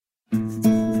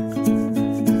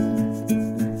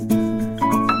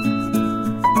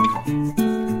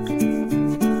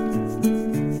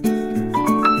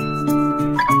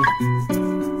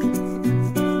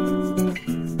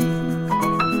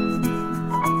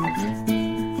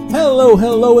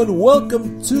Hello, and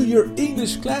welcome to your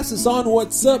English classes on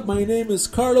WhatsApp. My name is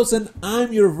Carlos and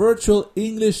I'm your virtual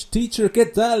English teacher. ¿Qué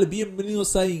tal?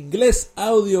 Bienvenidos a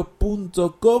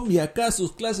inglesaudio.com y acá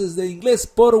sus clases de inglés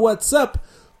por WhatsApp.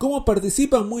 ¿Cómo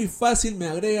participan? Muy fácil, me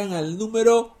agregan al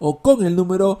número o con el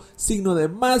número signo de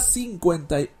más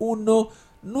 51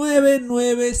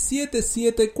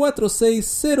 9977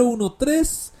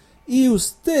 46013 y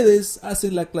ustedes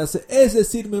hacen la clase, es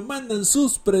decir, me mandan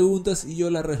sus preguntas y yo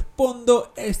las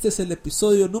respondo. Este es el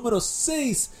episodio número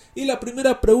 6 y la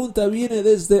primera pregunta viene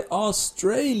desde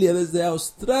Australia,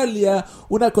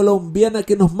 una colombiana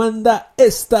que nos manda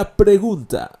esta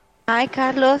pregunta. Hi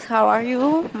Carlos, how are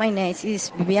you? My name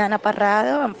is Viviana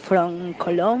Parrado. I'm from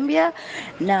Colombia.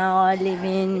 Now I live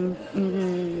in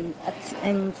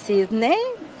Sydney.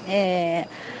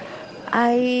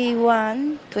 I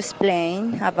want to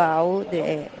explain about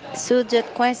the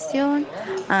subject question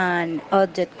and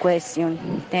object question.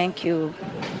 Thank you.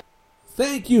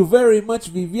 Thank you very much,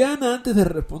 Viviana. Antes de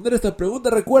responder esta pregunta,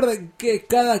 recuerden que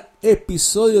cada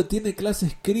episodio tiene clase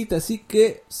escrita, así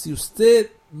que si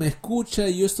usted me escucha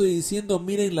y yo estoy diciendo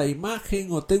miren la imagen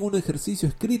o tengo un ejercicio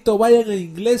escrito, vayan a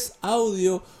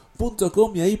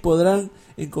inglesaudio.com y ahí podrán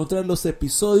encontrar los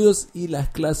episodios y las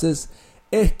clases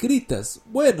escritas.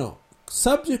 Bueno,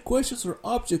 subject questions or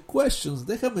object questions.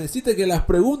 Déjame decirte que las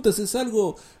preguntas es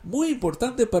algo muy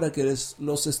importante para que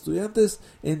los estudiantes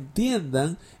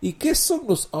entiendan. ¿Y qué son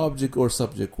los object or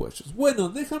subject questions? Bueno,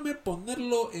 déjame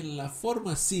ponerlo en la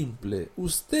forma simple.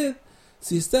 Usted,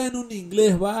 si está en un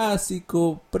inglés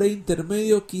básico,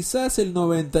 preintermedio, quizás el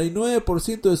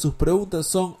 99% de sus preguntas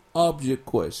son object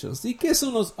questions. ¿Y qué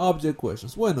son los object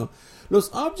questions? Bueno,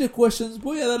 los object questions,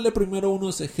 voy a darle primero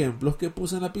unos ejemplos que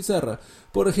puse en la pizarra.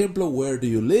 Por ejemplo, where do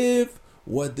you live?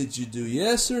 What did you do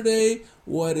yesterday?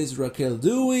 What is Raquel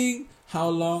doing? How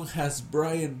long has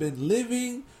Brian been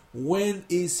living? When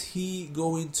is he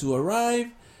going to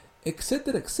arrive?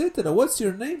 Etcétera, etcétera. What's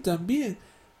your name también.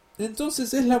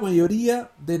 Entonces es la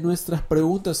mayoría de nuestras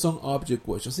preguntas son object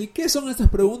questions. ¿Y qué son estas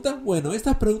preguntas? Bueno,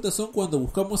 estas preguntas son cuando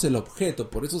buscamos el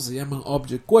objeto, por eso se llaman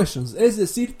object questions. Es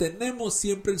decir, tenemos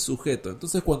siempre el sujeto.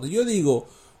 Entonces cuando yo digo,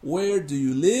 where do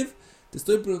you live? Te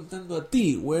estoy preguntando a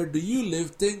ti, where do you live?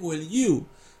 Tengo el you.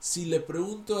 Si le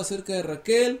pregunto acerca de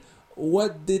Raquel,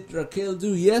 what did Raquel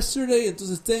do yesterday?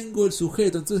 Entonces tengo el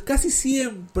sujeto. Entonces casi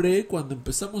siempre cuando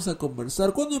empezamos a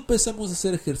conversar, cuando empezamos a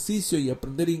hacer ejercicio y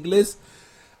aprender inglés,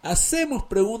 hacemos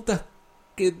preguntas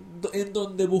en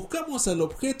donde buscamos al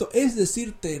objeto, es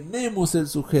decir, tenemos el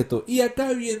sujeto. Y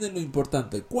acá viene lo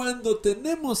importante. Cuando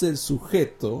tenemos el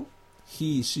sujeto,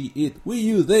 he, she, it, we,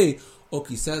 you, they, o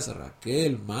quizás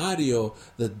Raquel, Mario,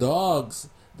 the dogs,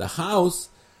 the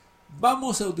house,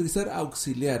 vamos a utilizar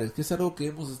auxiliares, que es algo que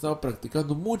hemos estado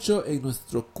practicando mucho en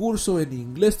nuestro curso en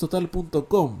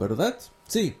inglestotal.com, ¿verdad?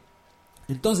 Sí.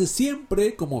 Entonces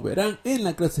siempre, como verán en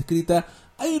la clase escrita,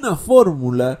 hay una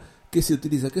fórmula que se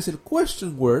utiliza, que es el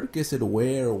question word, que es el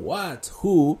where, what,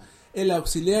 who, el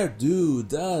auxiliar do,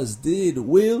 does, did,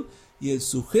 will, y el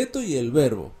sujeto y el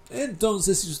verbo.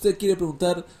 Entonces, si usted quiere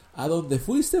preguntar ¿a dónde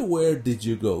fuiste? Where did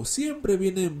you go? Siempre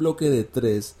viene en bloque de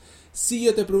 3. Si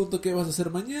yo te pregunto ¿qué vas a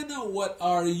hacer mañana? What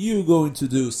are you going to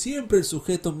do? Siempre el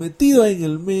sujeto metido en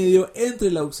el medio entre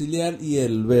el auxiliar y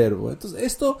el verbo.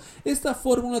 Entonces, esta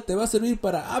fórmula te va a servir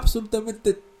para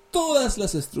absolutamente todas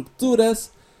las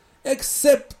estructuras,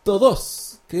 excepto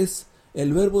 2, que es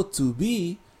el verbo to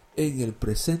be en el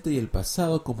presente y el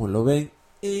pasado, como lo ven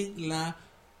en la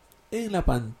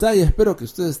pantalla. Espero que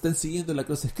ustedes estén siguiendo la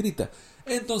clase escrita.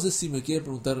 Entonces, si me quieren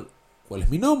preguntar ¿cuál es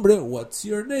mi nombre? What's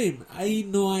your name? Ahí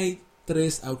no hay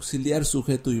 3, auxiliar,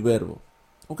 sujeto y verbo.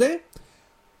 ¿Ok?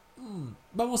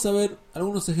 Vamos a ver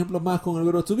algunos ejemplos más con el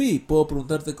verbo to be. Puedo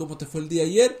preguntarte ¿cómo te fue el día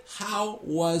ayer? How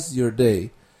was your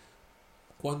day?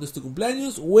 ¿Cuándo es tu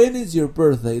cumpleaños? When is your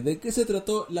birthday? ¿De qué se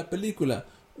trató la película?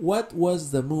 What was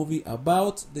the movie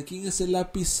about? ¿De quién es el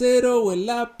lapicero o el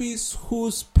lápiz?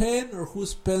 Whose pen or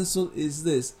whose pencil is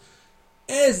this?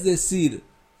 Es decir,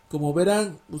 como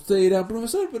verán, ustedes dirán,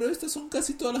 profesor, pero estas son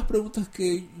casi todas las preguntas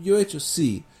que yo he hecho.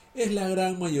 Sí, es la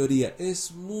gran mayoría.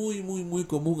 Es muy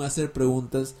común hacer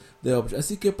preguntas de object.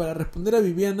 Así que para responder a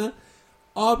Viviana,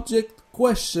 object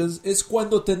questions es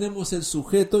cuando tenemos el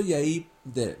sujeto y ahí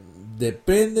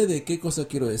depende de qué cosa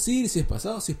quiero decir, si es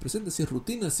pasado, si es presente, si es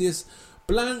rutina, si es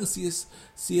plan, si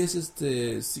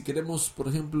queremos, por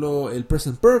ejemplo, el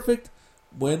present perfect.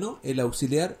 Bueno, el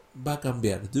auxiliar va a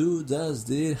cambiar. Do, does,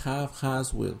 did, have,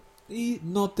 has, will. Y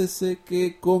nótese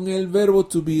que con el verbo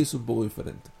to be es un poco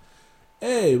diferente.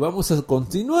 Vamos a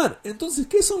continuar. Entonces,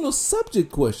 ¿qué son los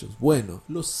subject questions? Bueno,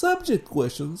 los subject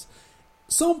questions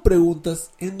son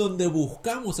preguntas en donde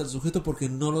buscamos al sujeto porque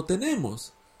no lo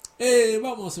tenemos.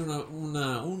 Vamos a hacer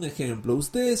un ejemplo.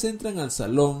 Ustedes entran al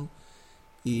salón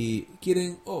y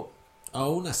quieren, a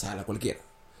una sala cualquiera,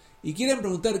 y quieren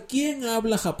preguntar ¿quién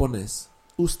habla japonés?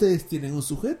 ¿Ustedes tienen un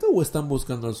sujeto o están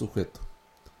buscando al sujeto?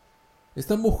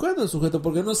 Están buscando al sujeto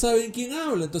porque no saben quién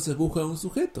habla, entonces buscan un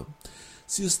sujeto.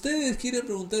 Si ustedes quieren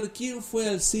preguntar quién fue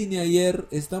al cine ayer,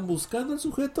 ¿están buscando al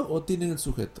sujeto o tienen el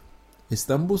sujeto?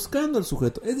 Están buscando al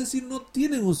sujeto, es decir, no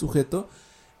tienen un sujeto.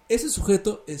 Ese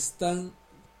sujeto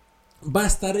va a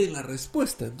estar en la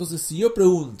respuesta. Entonces, si yo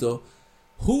pregunto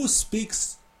Who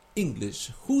speaks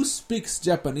English? Who speaks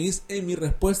Japanese? En mi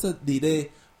respuesta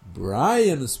diré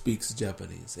Brian speaks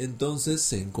Japanese. Entonces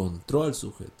se encontró al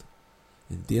sujeto.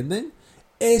 ¿Entienden?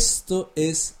 Esto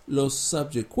es los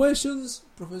subject questions.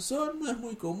 Profesor, no es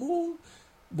muy común.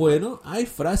 Bueno, hay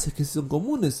frases que son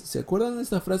comunes. ¿Se acuerdan de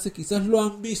esta frase? Quizás lo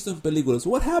han visto en películas.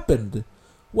 What happened?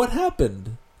 What happened?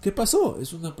 ¿Qué pasó?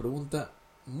 Es una pregunta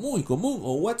muy común.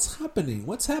 O what's happening?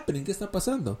 What's happening? ¿Qué está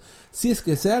pasando? Si es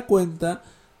que se da cuenta,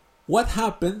 what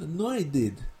happened, no hay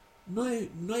did. No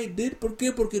hay did. ¿Por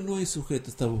qué? Porque no hay sujeto.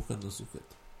 Está buscando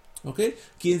sujeto. ¿Ok?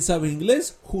 ¿Quién sabe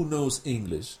inglés? Who knows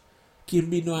English? ¿Quién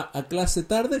vino a clase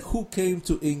tarde? Who came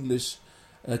to English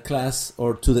class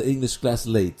or to the English class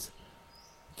late?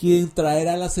 ¿Quién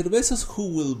traerá las cervezas? Who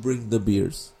will bring the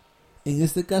beers? En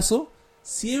este caso,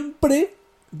 siempre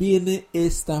viene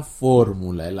esta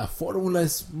fórmula. La fórmula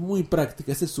es muy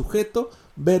práctica. Es el sujeto,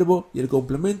 verbo y el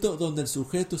complemento, donde el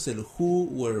sujeto es el who,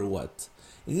 where, what.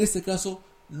 En este caso,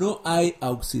 no hay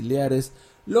auxiliares,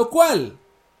 lo cual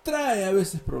trae a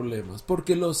veces problemas,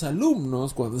 porque los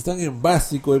alumnos cuando están en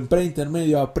básico, en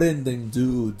preintermedio, aprenden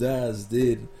do, does,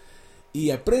 did, y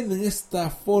aprenden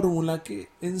esta fórmula que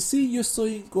en sí yo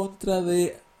estoy en contra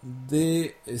de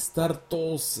estar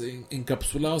todos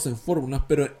encapsulados en fórmulas,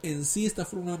 pero en sí esta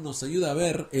fórmula nos ayuda a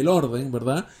ver el orden,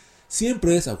 ¿verdad?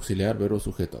 Siempre es auxiliar, verbo,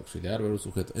 sujeto, auxiliar, verbo,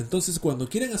 sujeto. Entonces cuando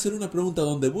quieren hacer una pregunta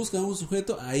donde buscan un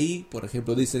sujeto, ahí por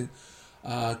ejemplo dicen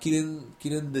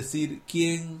quieren decir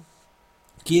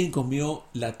quién comió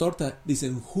la torta,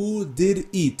 dicen who did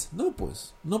eat. No,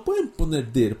 pues no pueden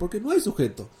poner did porque no hay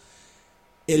sujeto.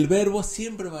 El verbo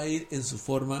siempre va a ir en su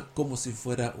forma como si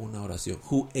fuera una oración.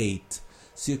 Who ate.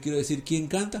 Si yo quiero decir quién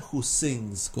canta, who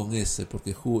sings con S,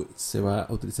 porque who se va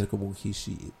a utilizar como un he,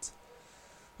 she, it.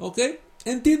 ¿Ok?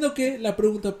 Entiendo que la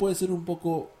pregunta puede ser un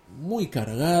poco muy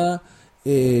cargada.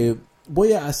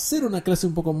 Voy a hacer una clase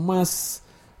un poco más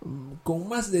con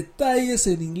más detalles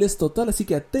en inglés total, así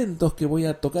que atentos que voy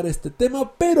a tocar este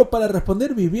tema. Pero para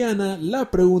responder Viviana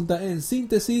la pregunta en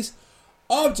síntesis,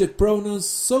 object pronouns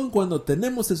son cuando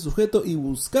tenemos el sujeto y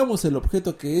buscamos el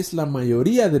objeto, que es la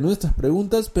mayoría de nuestras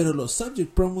preguntas, pero los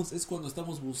subject pronouns es cuando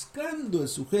estamos buscando el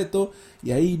sujeto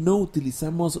y ahí no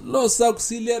utilizamos los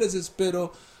auxiliares.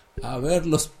 Espero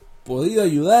haberlos podido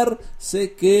ayudar.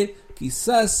 Sé que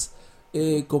quizás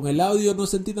con el audio no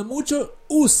se entienda mucho.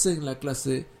 Usen la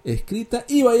clase escrita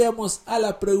y vayamos a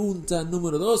la pregunta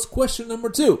número 2. Question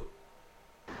number 2.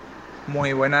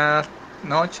 Muy buenas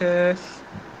noches,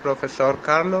 profesor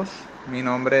Carlos. Mi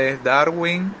nombre es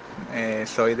Darwin,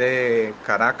 soy de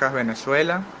Caracas,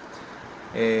 Venezuela.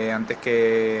 Antes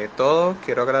que todo,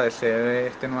 quiero agradecer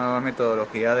esta nueva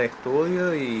metodología de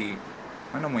estudio y,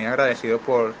 bueno, muy agradecido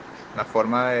por la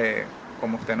forma de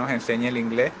cómo usted nos enseña el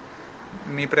inglés.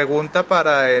 Mi pregunta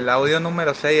para el audio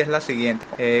número 6 es la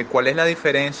siguiente. ¿Cuál es la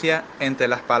diferencia entre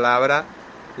las palabras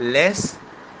less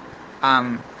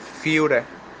and fewer,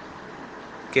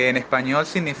 que en español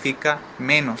significa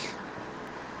menos?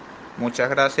 Muchas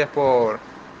gracias por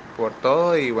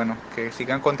todo y bueno, que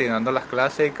sigan continuando las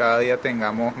clases y cada día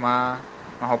tengamos más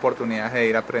oportunidades de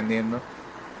ir aprendiendo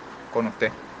con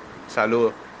usted.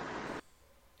 Saludos.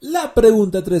 La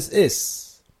pregunta 3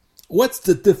 es: What's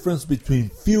the difference between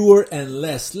fewer and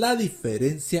less? La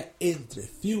diferencia entre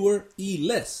fewer y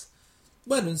less.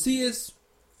 Bueno, en sí es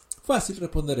fácil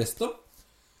responder esto.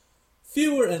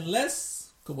 Fewer and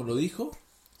less, como lo dijo,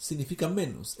 significa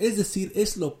menos. Es decir,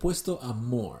 es lo opuesto a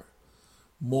more.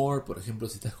 More, por ejemplo,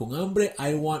 si estás con hambre,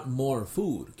 I want more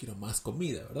food. Quiero más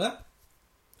comida, ¿verdad?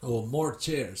 O more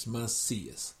chairs, más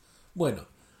sillas. Bueno,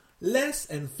 less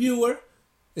and fewer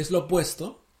es lo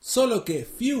opuesto, solo que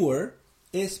fewer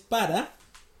es para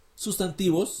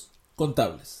sustantivos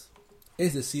contables.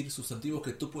 Es decir, sustantivos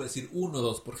que tú puedes decir 1 o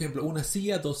 2. Por ejemplo, una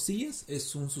silla, 2 sillas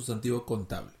es un sustantivo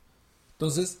contable.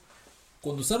 Entonces,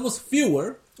 cuando usamos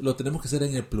fewer, lo tenemos que hacer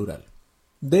en el plural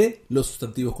de los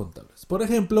sustantivos contables. Por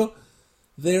ejemplo,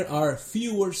 there are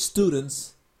fewer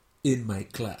students in my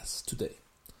class today.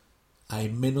 Hay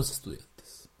menos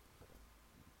estudiantes.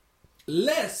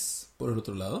 Less, por el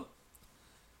otro lado,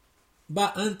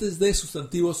 va antes de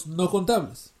sustantivos no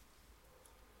contables.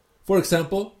 For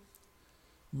example,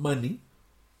 money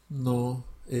no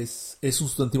es un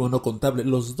sustantivo no contable.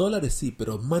 Los dólares sí,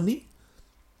 pero money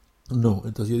no.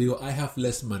 Entonces yo digo, I have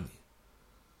less money.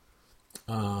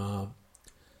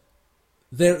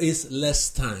 There is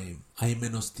less time. Hay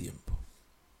menos tiempo.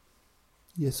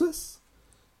 Y eso es.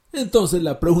 Entonces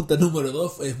la pregunta número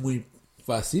 2 es muy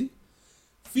fácil.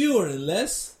 Fewer and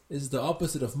less is the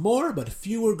opposite of more, but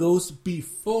fewer goes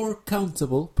before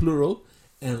countable, plural,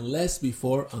 and less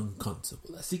before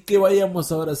uncountable. Así que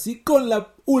vayamos ahora sí con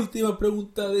la última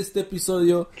pregunta de este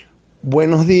episodio.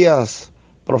 Buenos días,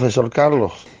 profesor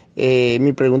Carlos.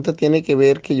 Mi pregunta tiene que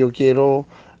ver que yo quiero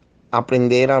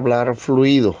aprender a hablar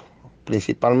fluido,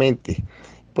 principalmente.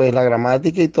 Pues la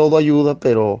gramática y todo ayuda,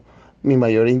 pero mi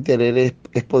mayor interés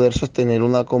es poder sostener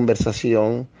una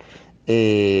conversación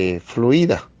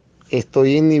fluida.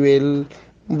 Estoy en nivel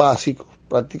básico,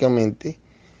 prácticamente,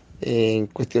 en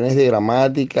cuestiones de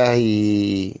gramática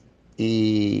y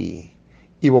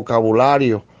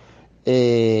vocabulario.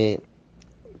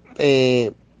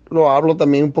 Lo hablo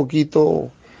también un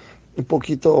poquito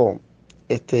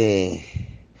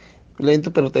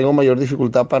lento, pero tengo mayor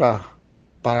dificultad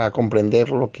para comprender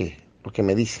lo que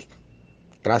me dice.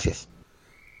 Gracias.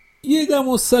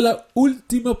 Llegamos a la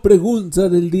última pregunta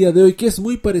del día de hoy, que es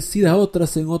muy parecida a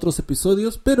otras en otros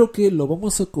episodios, pero que lo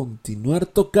vamos a continuar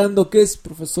tocando, que es,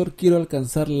 profesor, quiero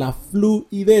alcanzar la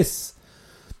fluidez.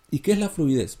 ¿Y qué es la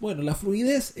fluidez? Bueno, la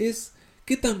fluidez es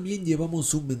que también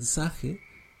llevamos un mensaje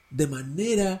de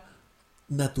manera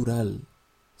natural,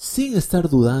 sin estar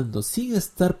dudando, sin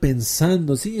estar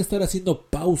pensando, sin estar haciendo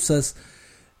pausas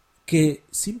que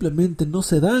simplemente no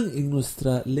se dan en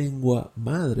nuestra lengua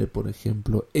madre. Por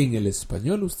ejemplo, en el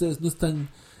español ustedes no están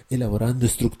elaborando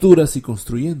estructuras y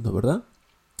construyendo, ¿verdad?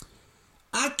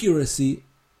 Accuracy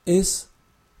es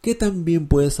que también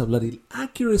puedes hablar, y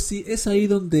accuracy es ahí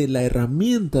donde la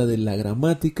herramienta de la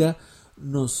gramática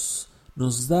nos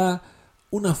da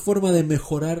una forma de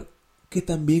mejorar que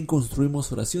también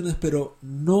construimos oraciones, pero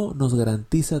no nos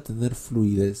garantiza tener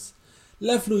fluidez.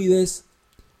 La fluidez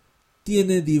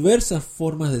tiene diversas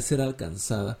formas de ser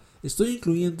alcanzada. Estoy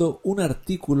incluyendo un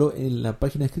artículo en la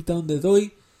página escrita donde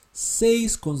doy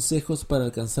 6 consejos para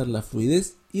alcanzar la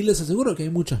fluidez, y les aseguro que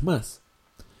hay muchas más.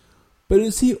 Pero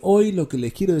en sí, hoy lo que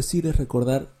les quiero decir es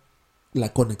recordar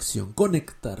la conexión.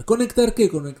 Conectar. ¿Conectar qué?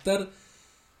 Conectar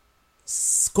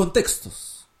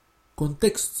contextos.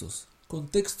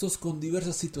 Contextos con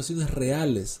diversas situaciones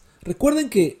reales. Recuerden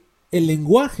que el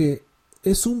lenguaje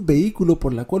es un vehículo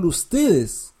por la cual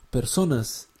ustedes,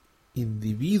 personas,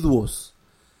 individuos,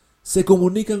 se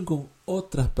comunican con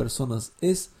otras personas.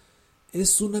 Es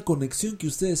una conexión que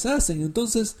ustedes hacen.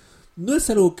 Entonces, no es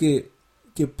algo que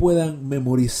puedan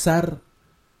memorizar,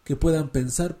 que puedan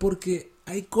pensar, porque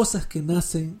hay cosas que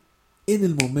nacen en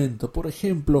el momento. Por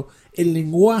ejemplo, el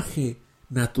lenguaje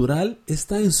natural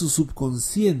está en su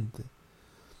subconsciente.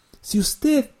 Si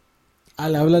usted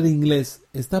al hablar inglés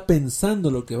está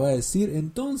pensando lo que va a decir,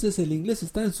 entonces el inglés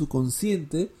está en su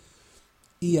consciente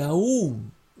y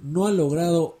aún no ha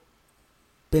logrado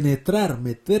penetrar,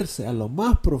 meterse a lo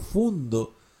más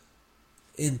profundo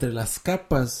entre las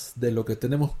capas de lo que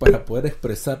tenemos para poder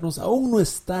expresarnos. Aún no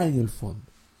está en el fondo.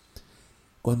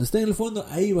 Cuando esté en el fondo,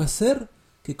 ahí va a ser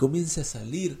que comience a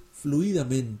salir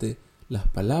fluidamente las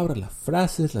palabras, las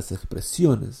frases, las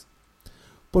expresiones.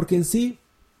 Porque en sí,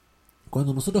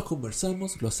 cuando nosotros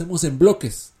conversamos, lo hacemos en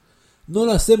bloques. No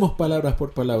lo hacemos palabras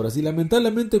por palabras. Y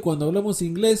lamentablemente cuando hablamos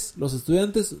inglés, los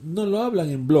estudiantes no lo hablan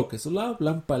en bloques, solo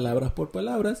hablan palabras por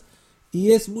palabras.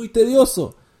 Y es muy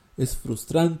tedioso, es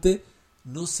frustrante,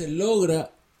 no se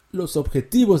logra los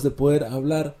objetivos de poder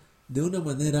hablar de una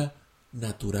manera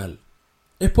natural.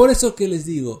 Es por eso que les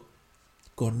digo,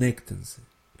 conéctense.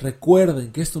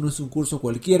 Recuerden que esto no es un curso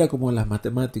cualquiera como en las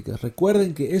matemáticas.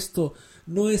 Recuerden que esto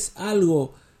no es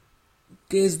algo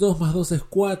que es 2 más 2 es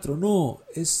 4. No,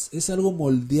 es algo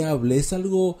moldeable, es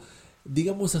algo,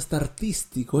 digamos, hasta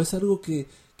artístico. Es algo que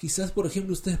quizás, por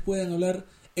ejemplo, ustedes puedan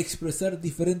expresar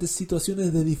diferentes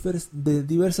situaciones de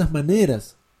diversas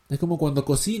maneras. Es como cuando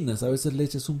cocinas, a veces le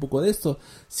echas un poco de esto.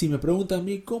 Si me preguntan a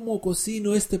mí cómo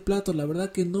cocino este plato, la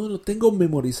verdad que no lo tengo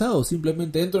memorizado.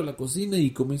 Simplemente entro a la cocina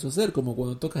y comienzo a hacer, como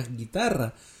cuando tocas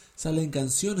guitarra. Salen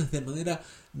canciones de manera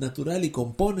natural y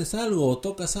compones algo o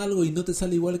tocas algo y no te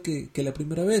sale igual que la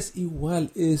primera vez.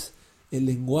 Igual es el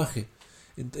lenguaje.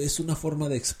 Es una forma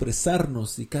de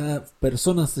expresarnos y cada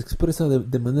persona se expresa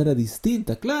de manera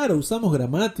distinta. Claro, usamos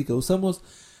gramática, usamos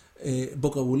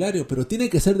vocabulario, pero tiene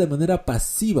que ser de manera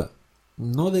pasiva.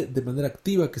 no de manera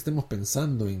activa que estemos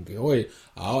pensando en que hoy,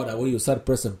 ahora voy a usar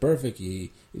present perfect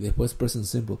y después present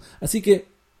simple. Así que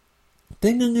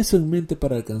tengan eso en mente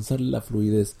para alcanzar la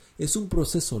fluidez. Es un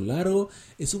proceso largo,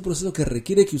 es un proceso que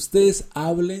requiere que ustedes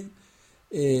hablen.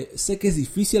 Sé que es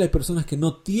difícil, hay personas que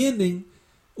no tienen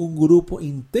un grupo.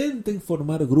 Intenten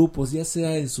formar grupos, ya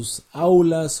sea en sus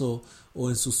aulas o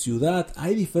en su ciudad.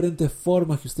 Hay diferentes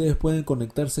formas que ustedes pueden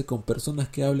conectarse con personas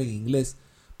que hablen inglés,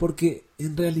 porque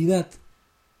en realidad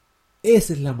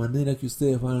esa es la manera que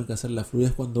ustedes van a alcanzar la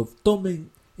fluidez, cuando tomen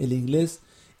el inglés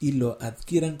y lo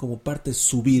adquieran como parte de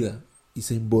su vida y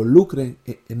se involucren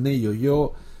en ello.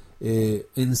 Yo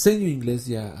enseño inglés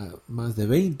ya a más de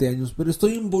 20 años, pero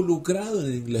estoy involucrado en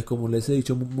el inglés, como les he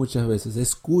dicho muchas veces.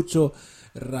 Escucho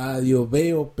radio,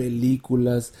 veo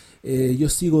películas, yo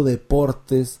sigo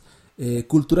deportes.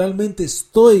 Culturalmente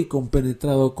estoy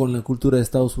compenetrado con la cultura de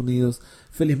Estados Unidos,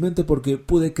 felizmente, porque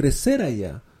pude crecer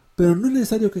allá. Pero no es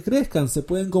necesario que crezcan, se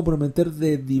pueden comprometer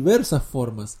de diversas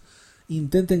formas.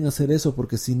 Intenten hacer eso,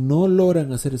 porque si no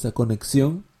logran hacer esa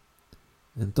conexión,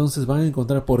 entonces van a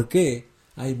encontrar por qué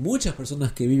hay muchas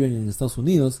personas que viven en Estados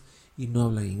Unidos y no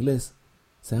hablan inglés.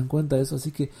 ¿Se dan cuenta de eso?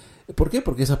 Así que, ¿por qué?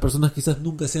 Porque esas personas quizás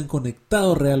nunca se han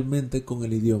conectado realmente con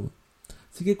el idioma.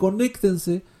 Así que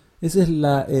conéctense. Esa es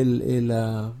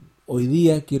hoy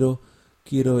día quiero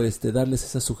darles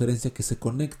esa sugerencia, que se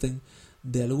conecten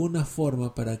de alguna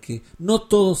forma, para que no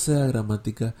todo sea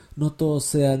gramática, no todo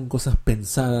sean cosas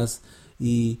pensadas,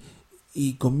 y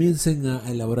comiencen a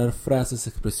elaborar frases,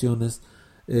 expresiones.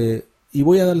 Y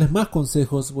voy a darles más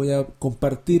consejos, voy a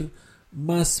compartir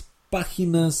más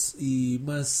páginas y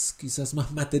quizás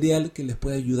más material que les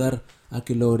pueda ayudar a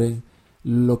que logren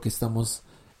lo que estamos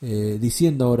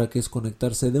diciendo ahora, que es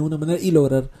conectarse de una manera y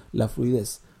lograr la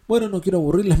fluidez. Bueno, no quiero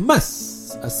aburrirles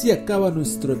más. Así acaba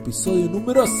nuestro episodio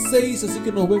número 6. Así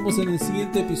que nos vemos en el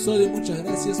siguiente episodio. Muchas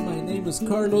gracias. My name is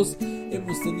Carlos.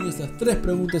 Hemos tenido estas 3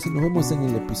 preguntas y nos vemos en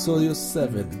el episodio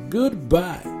 7.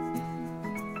 Goodbye.